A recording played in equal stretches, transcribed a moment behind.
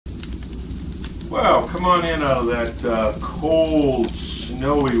Well, come on in out of that cold,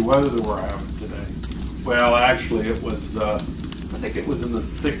 snowy weather that we're having today. Well, actually, it was, I think it was in the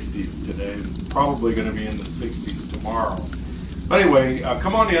 60s today. Probably going to be in the 60s tomorrow. But anyway,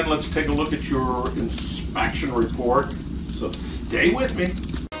 come on in. Let's take a look at your inspection report. So stay with me.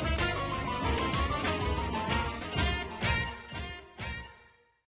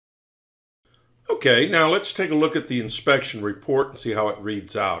 Okay, now let's take a look at the inspection report and see how it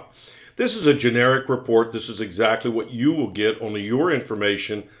reads out. This is a generic report. This is exactly what you will get, only your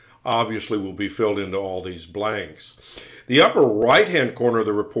information obviously will be filled into all these blanks. The upper right-hand corner of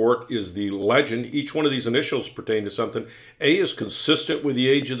the report is the legend. Each one of these initials pertain to something. A is consistent with the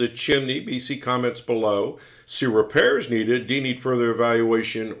age of the chimney. B, see comments below. C, repairs needed. D, need further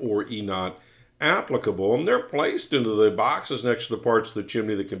evaluation. Or E, not applicable. And they're placed into the boxes next to the parts of the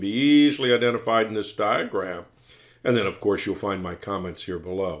chimney that can be easily identified in this diagram. And then, of course, you'll find my comments here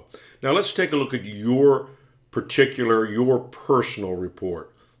below. Now, let's take a look at your personal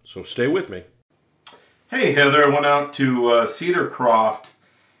report. So stay with me. Hey, Heather, I went out to Cedar Croft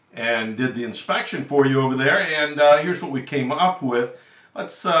and did the inspection for you over there. And here's what we came up with.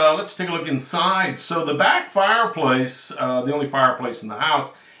 Let's take a look inside. So the back fireplace, the only fireplace in the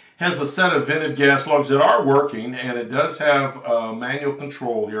house, has a set of vented gas logs that are working. And it does have manual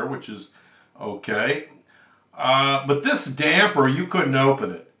control here, which is okay. But this damper, you couldn't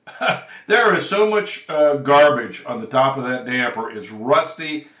open it. There is so much garbage on the top of that damper. It's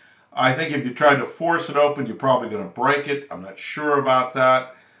rusty. I think if you tried to force it open, you're probably going to break it. I'm not sure about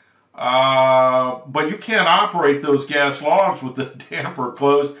that. But you can't operate those gas logs with the damper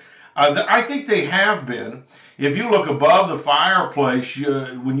closed. I think they have been. If you look above the fireplace,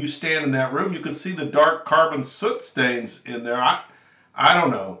 when you stand in that room, you can see the dark carbon soot stains in there. I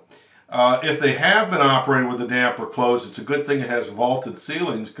don't know. If they have been operating with the damper closed, it's a good thing it has vaulted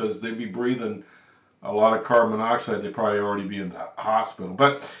ceilings because they'd be breathing a lot of carbon monoxide. They'd probably already be in the hospital.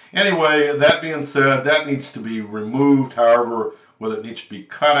 But anyway, that being said, that needs to be removed. However, whether it needs to be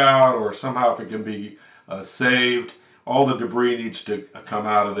cut out or somehow if it can be saved, all the debris needs to come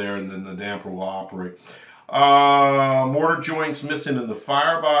out of there and then the damper will operate. Mortar joints missing in the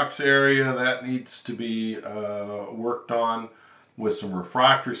firebox area. That needs to be worked on with some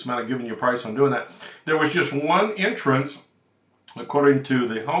refractory cement. I've given you a price on doing that. There was just one entrance, according to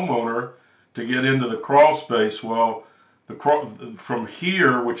the homeowner, to get into the crawl space. Well, from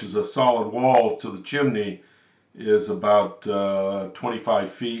here, which is a solid wall, to the chimney is about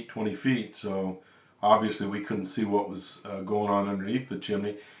 25 feet, 20 feet. So obviously we couldn't see what was going on underneath the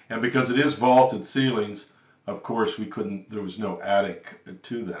chimney. And because it is vaulted ceilings, of course, there was no attic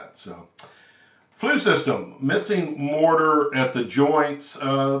to that. So flue system, missing mortar at the joints.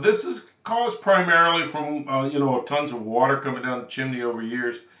 This is caused primarily from, tons of water coming down the chimney over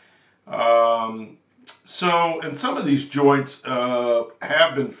years. And some of these joints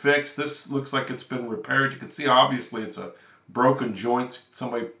have been fixed. This looks like it's been repaired. You can see obviously it's a broken joint.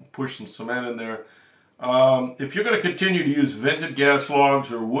 Somebody pushed some cement in there. If you're going to continue to use vented gas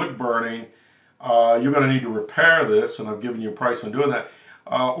logs or wood burning, you're going to need to repair this, and I've given you a price on doing that.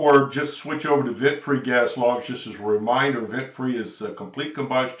 Or just switch over to vent-free gas logs. Just as a reminder, vent-free is complete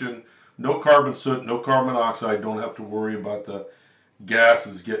combustion, no carbon soot, no carbon monoxide. Don't have to worry about the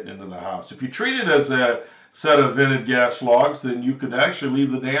gases getting into the house. If you treat it as a set of vented gas logs, then you could actually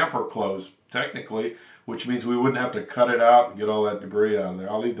leave the damper closed, technically, which means we wouldn't have to cut it out and get all that debris out of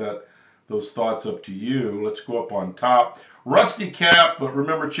there. I'll leave those thoughts up to you. Let's go up on top. Rusty cap, but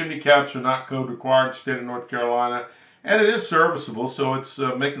remember, chimney caps are not code required in the state of North Carolina. And it is serviceable, so it's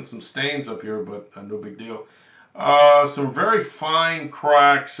making some stains up here, but no big deal. Some very fine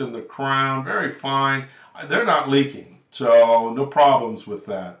cracks in the crown, very fine. They're not leaking, so no problems with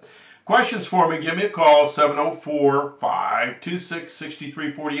that. Questions for me, give me a call,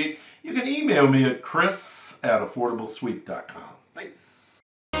 704-526-6348. You can email me at chris@affordablesuite.com. Thanks.